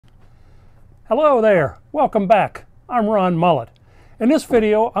Hello there, welcome back. I'm Ron Mullet. In this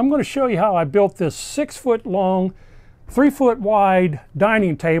video, I'm going to show you how I built this 6-foot long, 3-foot wide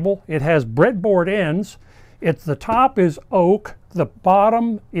dining table. It has breadboard ends. The top is oak, the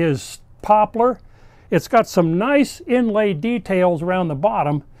bottom is poplar. It's got some nice inlay details around the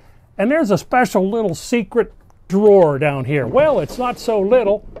bottom, and there's a special little secret drawer down here. Well, it's not so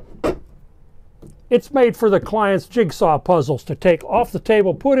little. It's made for the client's jigsaw puzzles to take off the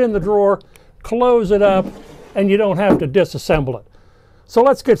table, put in the drawer, close it up, and you don't have to disassemble it. So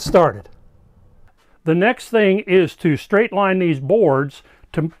let's get started. The next thing is to straight line these boards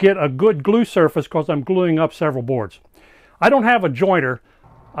to get a good glue surface because I'm gluing up several boards. I don't have a jointer.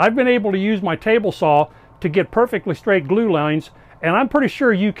 I've been able to use my table saw to get perfectly straight glue lines, and I'm pretty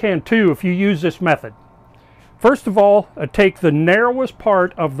sure you can too if you use this method. First of all, take the narrowest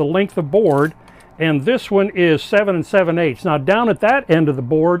part of the length of board, and this one is 7 7/8. Now down at that end of the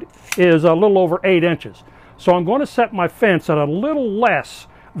board is a little over 8 inches. So I'm going to set my fence at a little less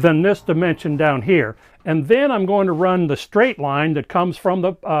than this dimension down here. And then I'm going to run the straight line that comes from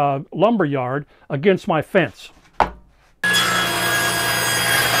the lumber yard against my fence.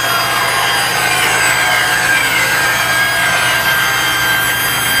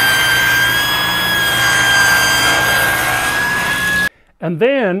 And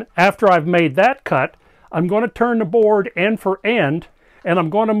then, after I've made that cut, I'm going to turn the board end for end, and I'm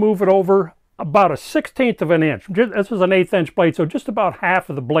going to move it over about 1/16 of an inch. This is an 1/8 inch blade, so just about half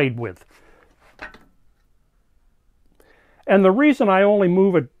of the blade width. And the reason I only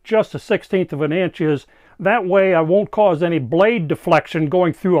move it just 1/16 of an inch is that way I won't cause any blade deflection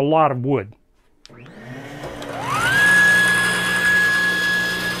going through a lot of wood.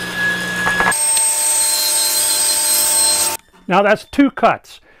 Now that's 2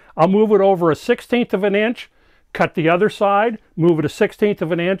 cuts. I'll move it over 1/16 of an inch, cut the other side, move it 1/16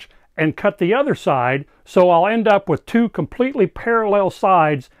 of an inch, and cut the other side, so I'll end up with 2 completely parallel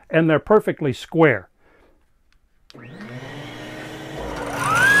sides and they're perfectly square.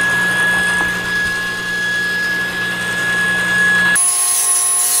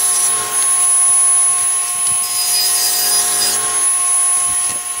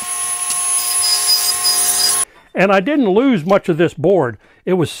 And I didn't lose much of this board.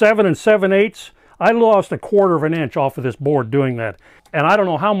 It was 7 7/8. I lost 1/4 of an inch off of this board doing that. And I don't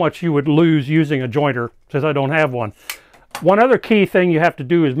know how much you would lose using a jointer, since I don't have one. One other key thing you have to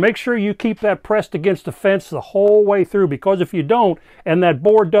do is make sure you keep that pressed against the fence the whole way through, because if you don't, and that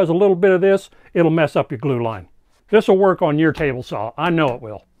board does a little bit of this, it'll mess up your glue line. This will work on your table saw. I know it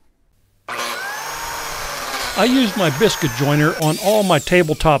will. I used my biscuit joiner on all my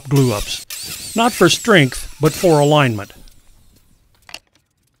tabletop glue ups. Not for strength, but for alignment.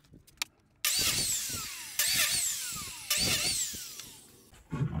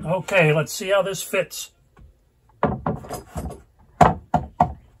 Okay, let's see how this fits.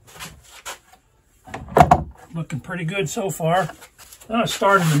 Looking pretty good so far. I'm going to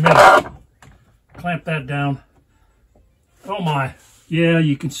start in the middle. Clamp that down. Oh my. Yeah,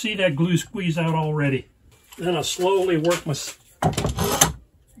 you can see that glue squeeze out already. Then I'll slowly work my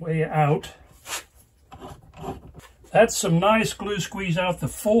way out. That's some nice glue squeeze out the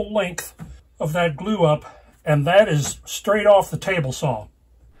full length of that glue up, and that is straight off the table saw.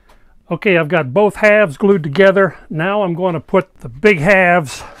 Okay, I've got both halves glued together. Now I'm going to put the big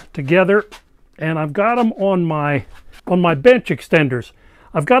halves together, and I've got them on my bench extenders.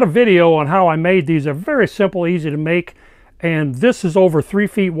 I've got a video on how I made these. They're very simple, easy to make, and this is over 3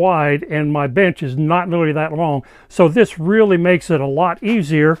 feet wide, and my bench is not really that long. So this really makes it a lot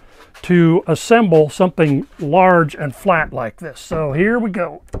easier to assemble something large and flat like this. So here we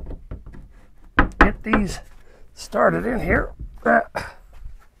go. Get these started in here.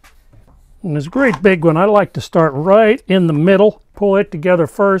 And this great big one, I like to start right in the middle, pull it together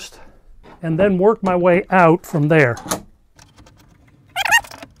first, and then work my way out from there.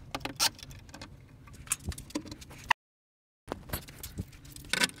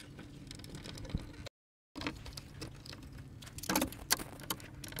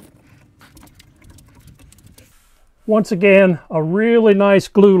 Once again, a really nice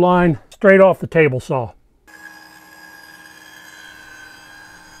glue line straight off the table saw.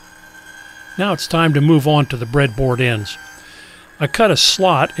 Now it's time to move on to the breadboard ends. I cut a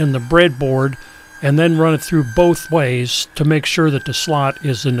slot in the breadboard and then run it through both ways to make sure that the slot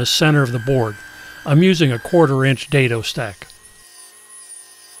is in the center of the board. I'm using a 1/4 inch dado stack.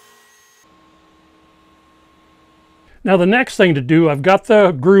 Now the next thing to do, I've got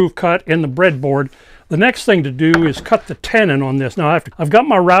the groove cut in the breadboard. The next thing to do is cut the tenon on this. Now I've got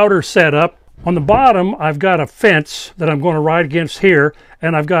my router set up, On the bottom, I've got a fence that I'm going to ride against here,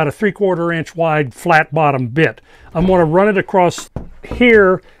 and I've got a 3/4 inch wide flat bottom bit. I'm going to run it across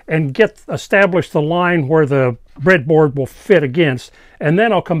here and establish the line where the breadboard will fit against, and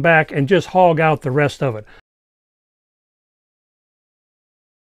then I'll come back and just hog out the rest of it.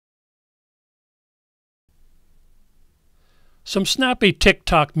 Some snappy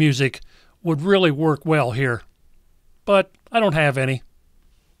tick-tock music would really work well here, but I don't have any.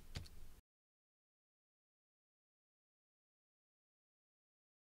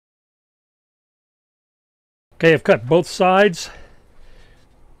 Okay, I've cut both sides.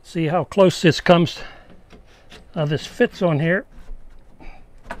 See how close this comes. This fits on here.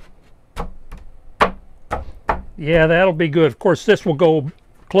 Yeah, that'll be good. Of course, this will go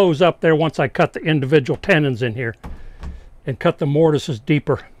close up there once I cut the individual tenons in here and cut the mortises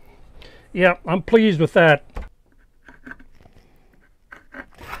deeper. Yeah, I'm pleased with that.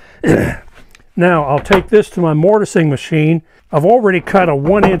 Now, I'll take this to my mortising machine. I've already cut a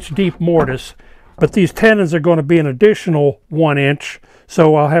 1-inch deep mortise, but these tenons are going to be an additional 1 inch,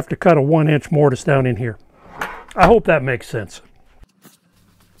 so I'll have to cut a 1-inch mortise down in here. I hope that makes sense.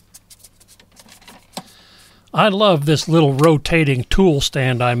 I love this little rotating tool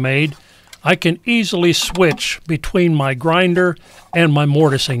stand I made. I can easily switch between my grinder and my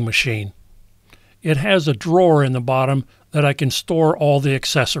mortising machine. It has a drawer in the bottom that I can store all the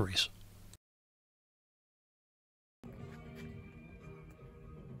accessories.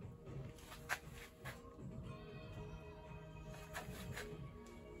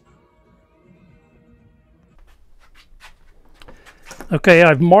 Okay,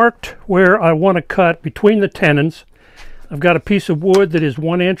 I've marked where I want to cut between the tenons. I've got a piece of wood that is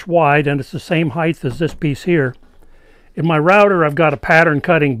 1 inch wide, and it's the same height as this piece here. In my router, I've got a pattern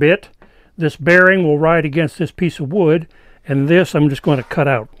cutting bit. This bearing will ride against this piece of wood, and this I'm just going to cut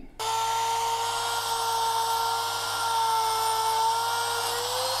out.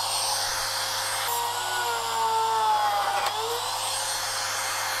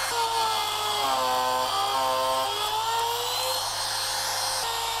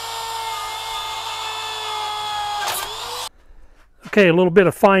 Okay, a little bit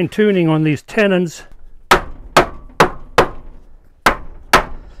of fine tuning on these tenons.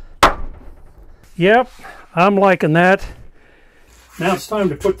 Yep, I'm liking that. Now it's time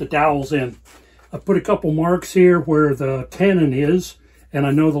to put the dowels in. I put a couple marks here where the tenon is, and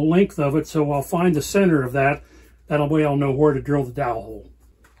I know the length of it, so I'll find the center of that. That way I'll know where to drill the dowel hole.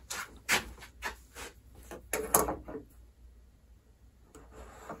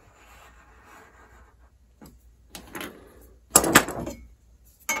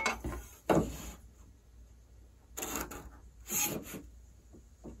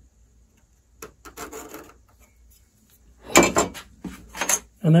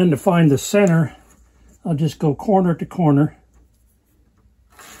 And then to find the center, I'll just go corner to corner,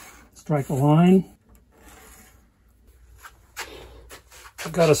 strike a line.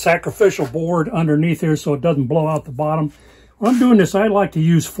 I've got a sacrificial board underneath here so it doesn't blow out the bottom. When I'm doing this, I like to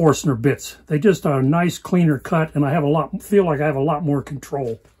use Forstner bits. They just are a nice, cleaner cut, and I have feel like I have a lot more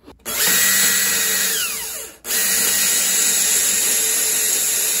control.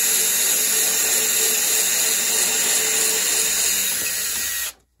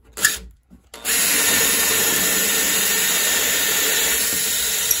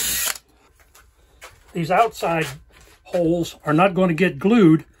 These outside holes are not going to get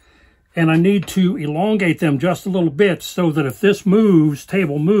glued, and I need to elongate them just a little bit so that if this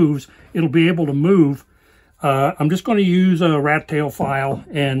table moves, it'll be able to move. I'm just going to use a rat tail file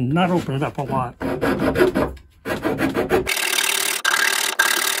and not open it up a lot.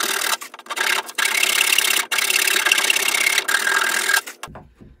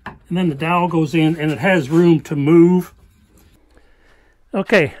 And then the dowel goes in, and it has room to move.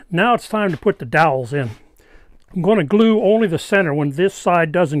 Okay, now it's time to put the dowels in. I'm going to glue only the center when this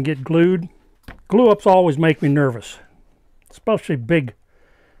side doesn't get glued. Glue-ups always make me nervous, especially big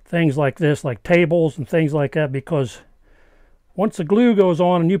things like this, like tables and things like that, because once the glue goes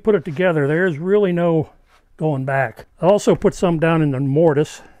on and you put it together, there's really no going back. I also put some down in the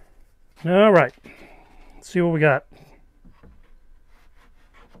mortise. All right, let's see what we got.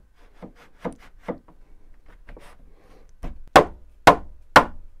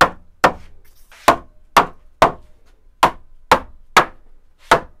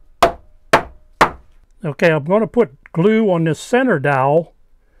 Okay, I'm going to put glue on this center dowel.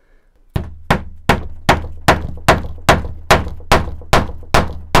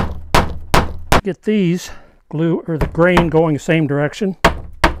 Get these glue or the grain going the same direction.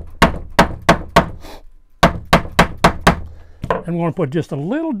 And I'm going to put just a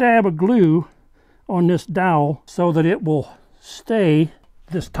little dab of glue on this dowel so that it will stay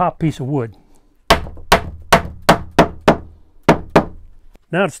this top piece of wood.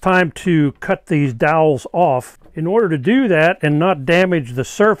 Now it's time to cut these dowels off. In order to do that and not damage the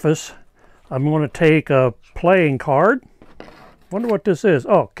surface, I'm going to take a playing card. Wonder what this is.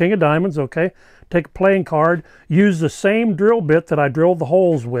 Oh, King of Diamonds, okay. Take a playing card, use the same drill bit that I drilled the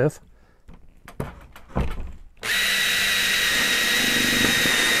holes with.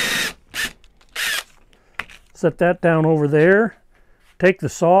 Set that down over there. Take the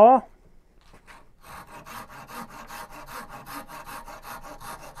saw.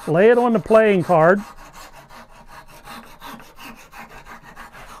 Lay it on the playing card.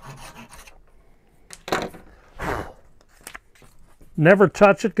 Never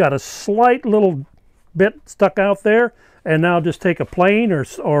touch it. Got a slight little bit stuck out there. And now just take a plane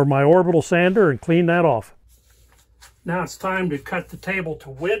or my orbital sander and clean that off. Now it's time to cut the table to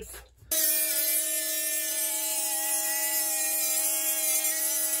width.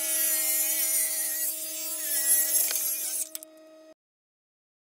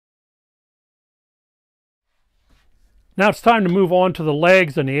 Now it's time to move on to the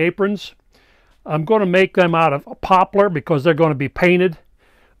legs and the aprons. I'm going to make them out of poplar because they're going to be painted.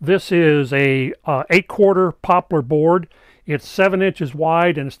 This is a 8/4 poplar board. It's 7 inches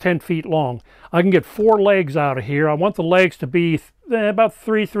wide and it's 10 feet long. I can get 4 legs out of here. I want the legs to be about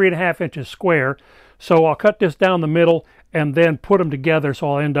 3.5 inches square. So I'll cut this down the middle and then put them together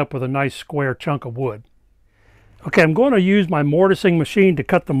so I'll end up with a nice square chunk of wood. Okay, I'm going to use my mortising machine to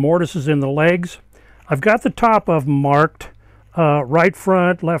cut the mortises in the legs. I've got the top of them marked, right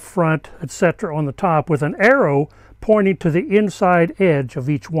front, left front, etc. on the top with an arrow pointing to the inside edge of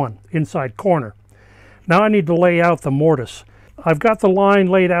each one, inside corner. Now I need to lay out the mortise. I've got the line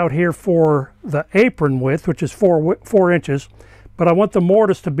laid out here for the apron width, which is 4 inches, but I want the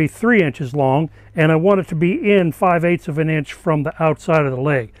mortise to be 3 inches long, and I want it to be in 5/8 of an inch from the outside of the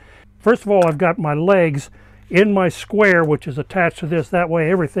leg. First of all, I've got my legs in my square, which is attached to this. That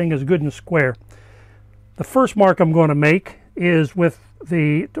way everything is good and square. The first mark I'm going to make is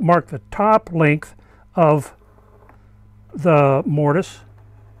to mark the top length of the mortise.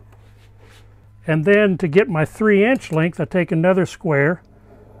 And then to get my 3-inch length, I take another square,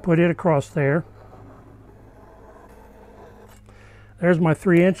 put it across there. There's my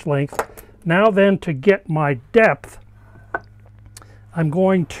 3-inch length. Now then, to get my depth, I'm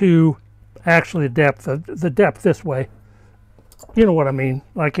going to, actually the depth this way. You know what I mean.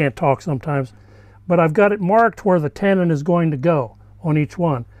 I can't talk sometimes. But I've got it marked where the tenon is going to go on each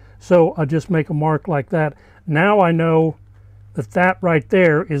one. So I'll just make a mark like that. Now I know that that right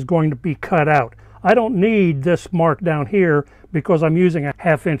there is going to be cut out. I don't need this mark down here because I'm using a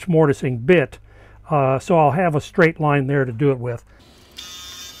 1/2 inch mortising bit. So I'll have a straight line there to do it with.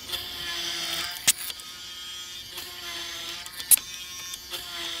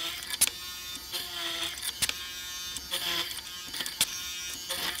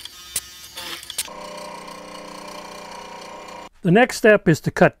 The next step is to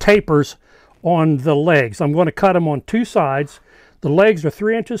cut tapers on the legs. I'm going to cut them on 2 sides. The legs are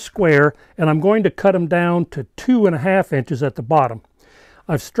 3 inches square, and I'm going to cut them down to 2.5 inches at the bottom.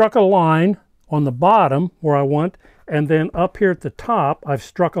 I've struck a line on the bottom where I want, and then up here at the top, I've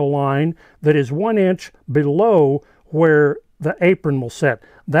struck a line that is 1 inch below where the apron will set.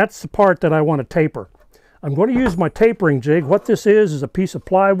 That's the part that I want to taper. I'm going to use my tapering jig. What this is a piece of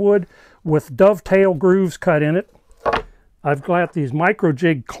plywood with dovetail grooves cut in it. I've got these micro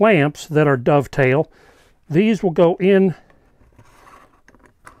jig clamps that are dovetail. These will go in.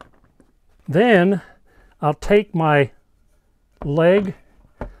 Then I'll take my leg,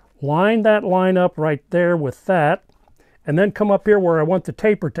 line that line up right there with that, and then come up here where I want the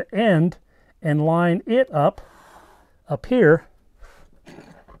taper to end and line it up here.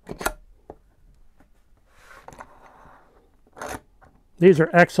 These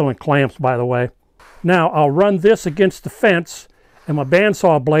are excellent clamps, by the way. Now I'll run this against the fence and my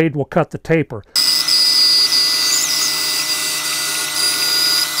bandsaw blade will cut the taper.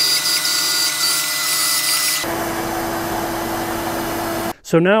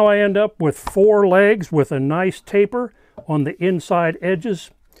 So now I end up with 4 legs with a nice taper on the inside edges.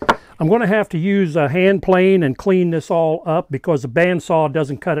 I'm going to have to use a hand plane and clean this all up because the bandsaw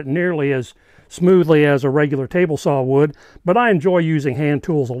doesn't cut it nearly as smoothly as a regular table saw would, but I enjoy using hand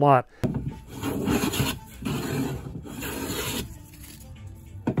tools a lot.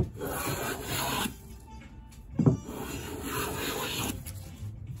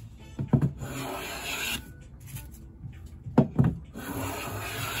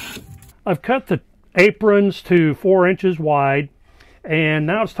 I've cut the aprons to 4 inches wide, And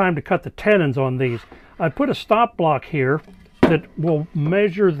now it's time to cut the tenons on these. I put a stop block here that will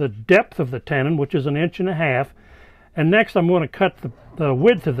measure the depth of the tenon, which is 1.5 inches. And next I'm going to cut the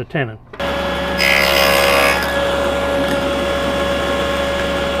width of the tenon.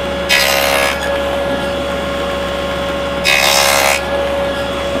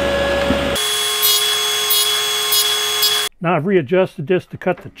 Now I've readjusted this to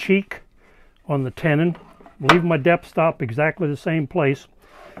cut the cheek on the tenon, leave my depth stop exactly the same place.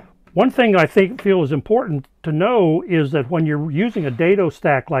 One thing I feel is important to know is that when you're using a dado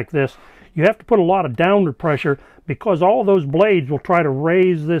stack like this, you have to put a lot of downward pressure because all those blades will try to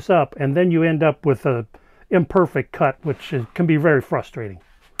raise this up, and then you end up with an imperfect cut, which can be very frustrating.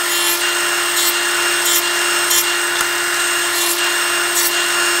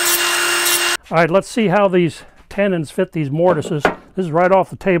 All right, let's see how these tenons fit these mortises. This is right off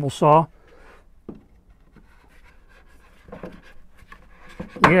the table saw.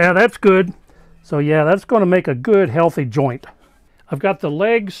 Yeah, that's good. So yeah, that's going to make a good healthy joint. I've got the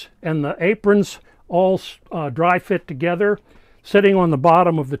legs and the aprons all dry fit together, sitting on the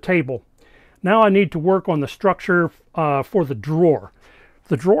bottom of the table. Now I need to work on the structure for the drawer.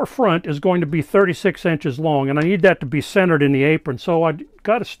 The drawer front is going to be 36 inches long, and I need that to be centered in the apron. So I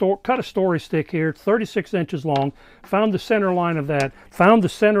got cut a story stick here, 36 inches long, found the center line of that, found the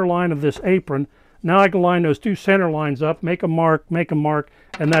center line of this apron. Now I can line those two center lines up, make a mark,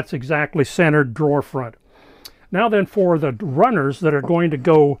 and that's exactly centered drawer front. Now then, for the runners that are going to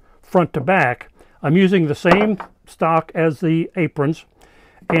go front to back, I'm using the same stock as the aprons.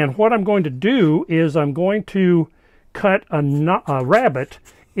 And what I'm going to do is I'm going to cut a rabbet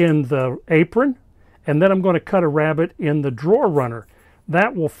in the apron, and then I'm going to cut a rabbet in the drawer runner.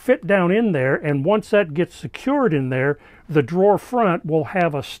 That will fit down in there, and once that gets secured in there, the drawer front will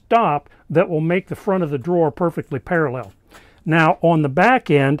have a stop that will make the front of the drawer perfectly parallel. Now on the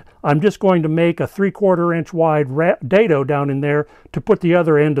back end, I'm just going to make a 3/4 inch wide dado down in there to put the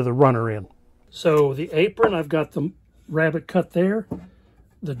other end of the runner in. So the apron, I've got the rabbet cut there.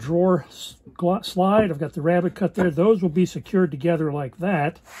 The drawer slide, I've got the rabbet cut there. Those will be secured together like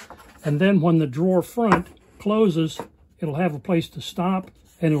that. And then when the drawer front closes, it'll have a place to stop,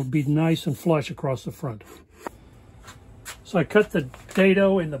 and it'll be nice and flush across the front. So I cut the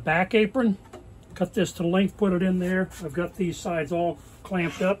dado in the back apron, cut this to length, put it in there. I've got these sides all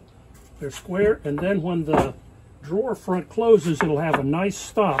clamped up. They're square, and then when the drawer front closes, it'll have a nice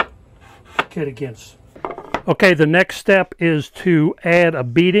stop to kit against. Okay, the next step is to add a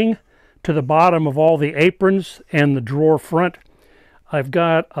beading to the bottom of all the aprons and the drawer front. I've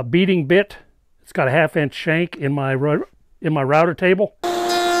got a beading bit. It's got a 1/2 inch shank in my router table.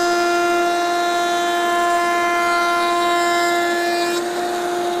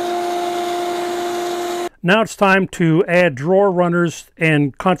 Now it's time to add drawer runners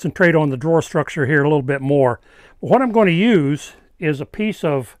and concentrate on the drawer structure here a little bit more. What I'm going to use is a piece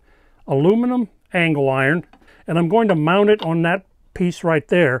of aluminum angle iron, and I'm going to mount it on that piece right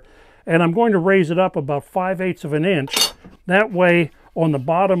there, and I'm going to raise it up about 5/8 of an inch. That way on the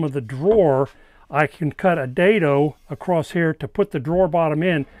bottom of the drawer I can cut a dado across here to put the drawer bottom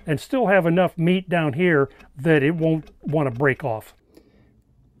in and still have enough meat down here that it won't want to break off.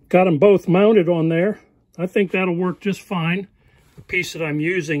 Got them both mounted on there. I think that'll work just fine. The piece that I'm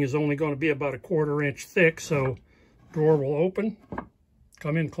using is only going to be about 1/4 inch thick, so drawer will open,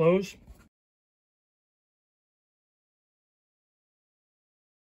 come in close.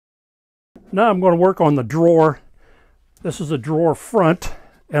 Now I'm going to work on the drawer. This is a drawer front,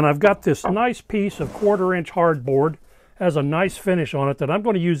 and I've got this nice piece of 1/4 inch hardboard. Has a nice finish on it that I'm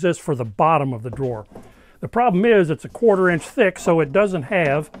going to use this for the bottom of the drawer. The problem is it's 1/4 inch thick, so it doesn't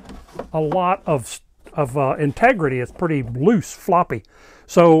have a lot of integrity. It's pretty loose, floppy.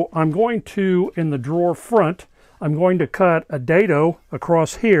 So I'm going to, in the drawer front, I'm going to cut a dado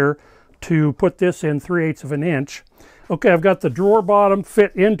across here to put this in 3/8 of an inch. Okay, I've got the drawer bottom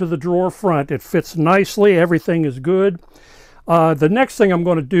fit into the drawer front. It fits nicely. Everything is good. The next thing I'm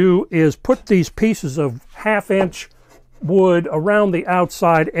going to do is put these pieces of 1/2 inch wood around the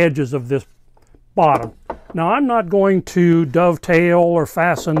outside edges of this bottom. Now I'm not going to dovetail or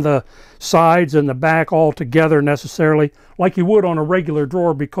fasten the sides and the back all together necessarily like you would on a regular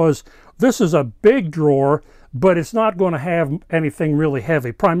drawer, because this is a big drawer, but it's not going to have anything really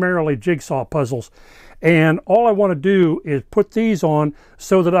heavy, primarily jigsaw puzzles. And all I want to do is put these on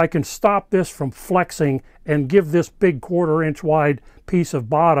so that I can stop this from flexing and give this big 1/4 inch wide piece of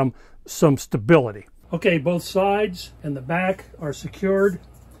bottom some stability. Okay, both sides and the back are secured.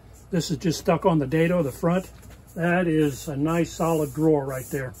 This is just stuck on the dado, the front. That is a nice solid drawer right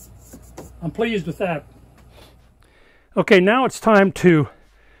there. I'm pleased with that. Okay, now it's time to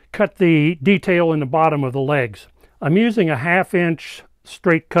cut the detail in the bottom of the legs. I'm using a 1/2 inch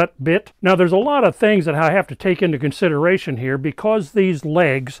straight cut bit. Now there's a lot of things that I have to take into consideration here because these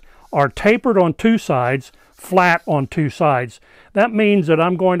legs are tapered on two sides, flat on two sides. That means that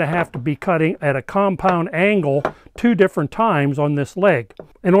I'm going to have to be cutting at a compound angle 2 different times on this leg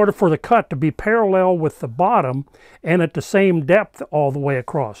in order for the cut to be parallel with the bottom and at the same depth all the way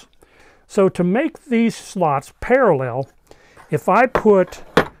across. So to make these slots parallel, if I put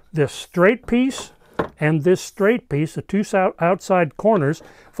this straight piece and this straight piece, the two outside corners,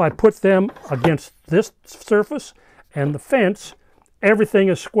 if I put them against this surface and the fence, everything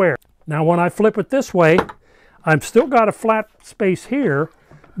is square. Now when I flip it this way, I've still got a flat space here,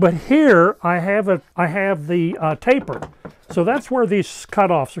 but here I have the taper. So that's where these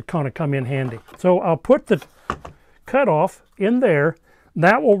cutoffs are going to come in handy. So I'll put the cutoff in there.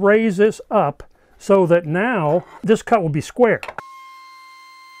 That will raise this up so that now this cut will be square.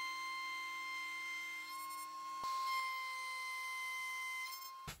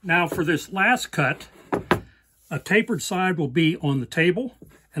 Now for this last cut, a tapered side will be on the table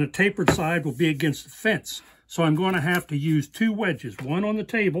and a tapered side will be against the fence. So I'm going to have to use 2 wedges, one on the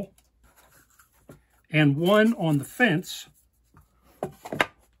table and one on the fence.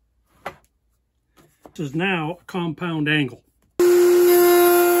 This is now a compound angle.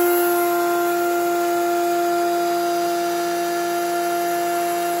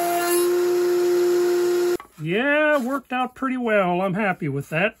 Yeah, worked out pretty well. I'm happy with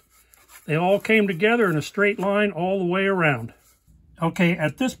that. They all came together in a straight line all the way around. Okay,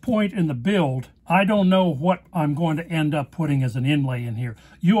 at this point in the build, I don't know what I'm going to end up putting as an inlay in here.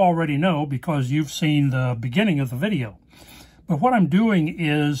 You already know because you've seen the beginning of the video. But what I'm doing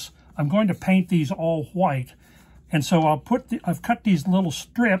is I'm going to paint these all white. And so I've cut these little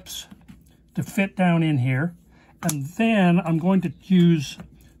strips to fit down in here. And then I'm going to use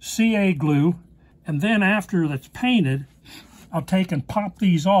CA glue. And then after that's painted, I'll take and pop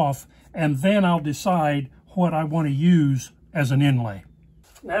these off, and then I'll decide what I want to use as an inlay.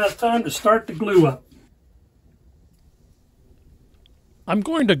 Now it's time to start the glue up. I'm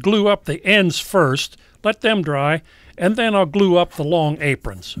going to glue up the ends first, let them dry, and then I'll glue up the long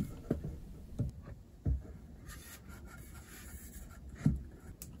aprons.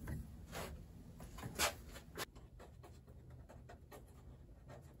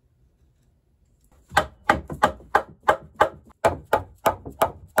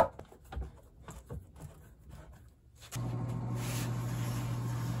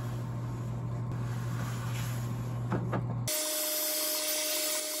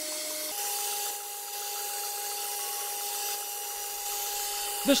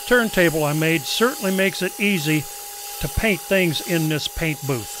 This turntable I made certainly makes it easy to paint things in this paint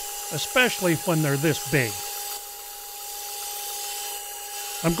booth, especially when they're this big.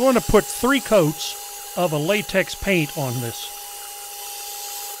 I'm going to put 3 coats of a latex paint on this.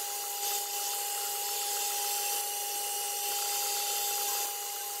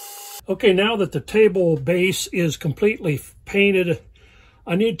 Okay, now that the table base is completely painted,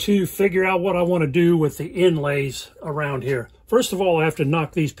 I need to figure out what I want to do with the inlays around here. First of all, I have to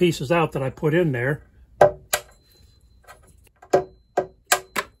knock these pieces out that I put in there.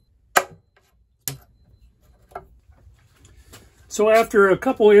 So after a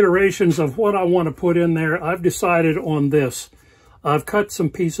couple iterations of what I want to put in there, I've decided on this. I've cut some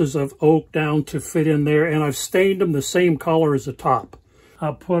pieces of oak down to fit in there, and I've stained them the same color as the top.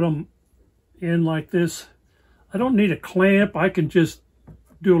 I'll put them in like this. I don't need a clamp. I can just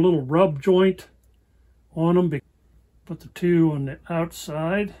do a little rub joint on them. Put the 2 on the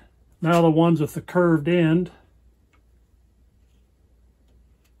outside. Now the ones with the curved end.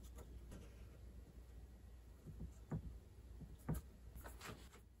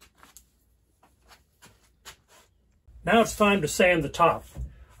 Now it's time to sand the top.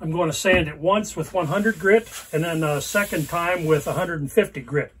 I'm going to sand it once with 100 grit and then a second time with 150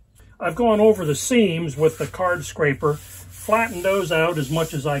 grit. I've gone over the seams with the card scraper, flattened those out as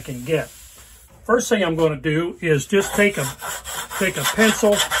much as I can get. First thing I'm going to do is just take a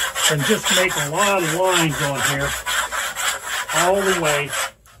pencil and just make a lot of lines on here all the way.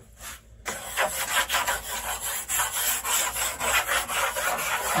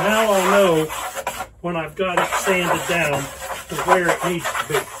 Now I'll know when I've got it sanded down to where it needs to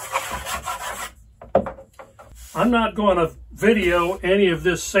be. I'm not going to video any of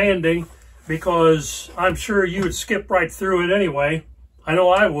this sanding because I'm sure you would skip right through it anyway. I know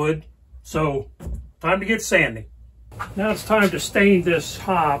I would. So, time to get sanding. Now it's time to stain this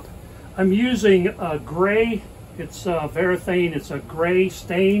top. I'm using a gray, it's Varathane, it's a gray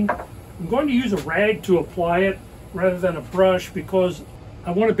stain. I'm going to use a rag to apply it, rather than a brush because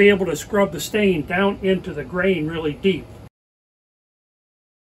I want to be able to scrub the stain down into the grain really deep.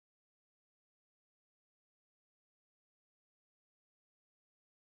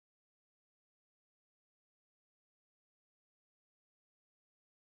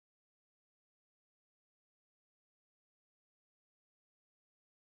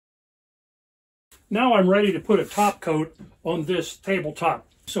 Now I'm ready to put a top coat on this tabletop.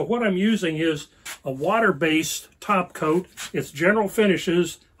 So what I'm using is a water-based top coat. It's General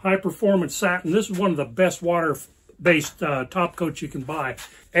Finishes High Performance Satin. This is one of the best water-based top coats you can buy.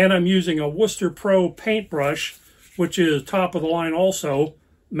 And I'm using a Worcester Pro paintbrush, which is top of the line also,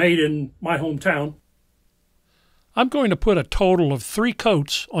 made in my hometown. I'm going to put a total of 3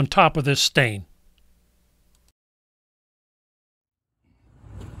 coats on top of this stain.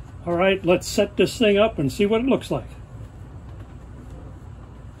 All right, let's set this thing up and see what it looks like.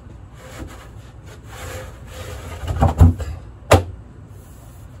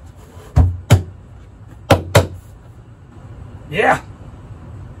 Yeah!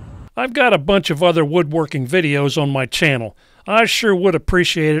 I've got a bunch of other woodworking videos on my channel. I sure would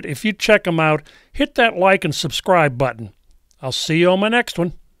appreciate it if you'd check them out. Hit that like and subscribe button. I'll see you on my next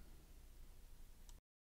one.